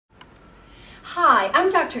Hi, I'm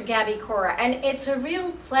Dr. Gaby Cora, and it's a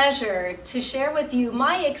real pleasure to share with you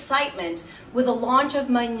my excitement with the launch of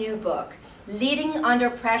my new book, Leading Under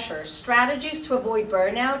Pressure: Strategies to Avoid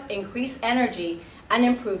Burnout, Increase Energy, and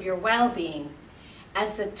Improve Your Well-Being.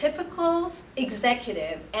 As the typical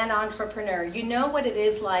executive and entrepreneur, you know what it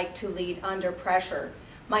is like to lead under pressure.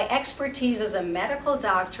 My expertise as a medical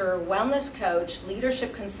doctor, wellness coach,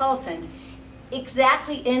 leadership consultant,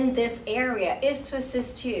 exactly in this area is to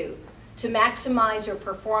assist you to maximize your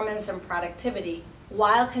performance and productivity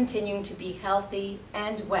while continuing to be healthy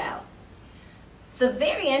and well. The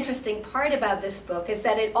very interesting part about this book is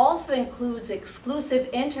that it also includes exclusive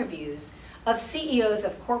interviews of CEOs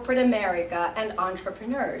of corporate America and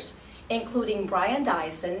entrepreneurs, including Brian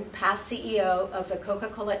Dyson, past CEO of the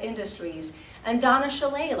Coca-Cola Industries, and Donna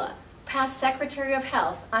Shalala, past Secretary of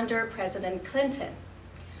Health under President Clinton.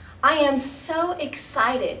 I am so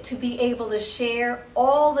excited to be able to share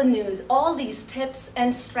all the news, all these tips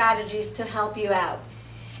and strategies to help you out.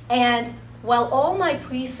 And while all my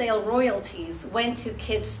pre-sale royalties went to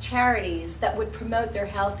kids' charities that would promote their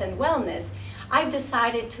health and wellness, I've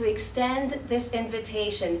decided to extend this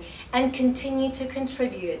invitation and continue to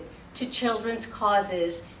contribute to children's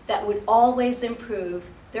causes that would always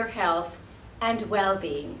improve their health and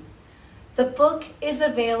well-being. The book is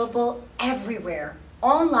available everywhere,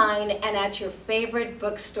 online and at your favorite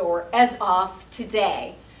bookstore as of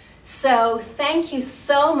today. So thank you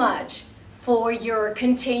so much for your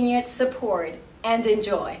continued support and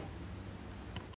enjoy.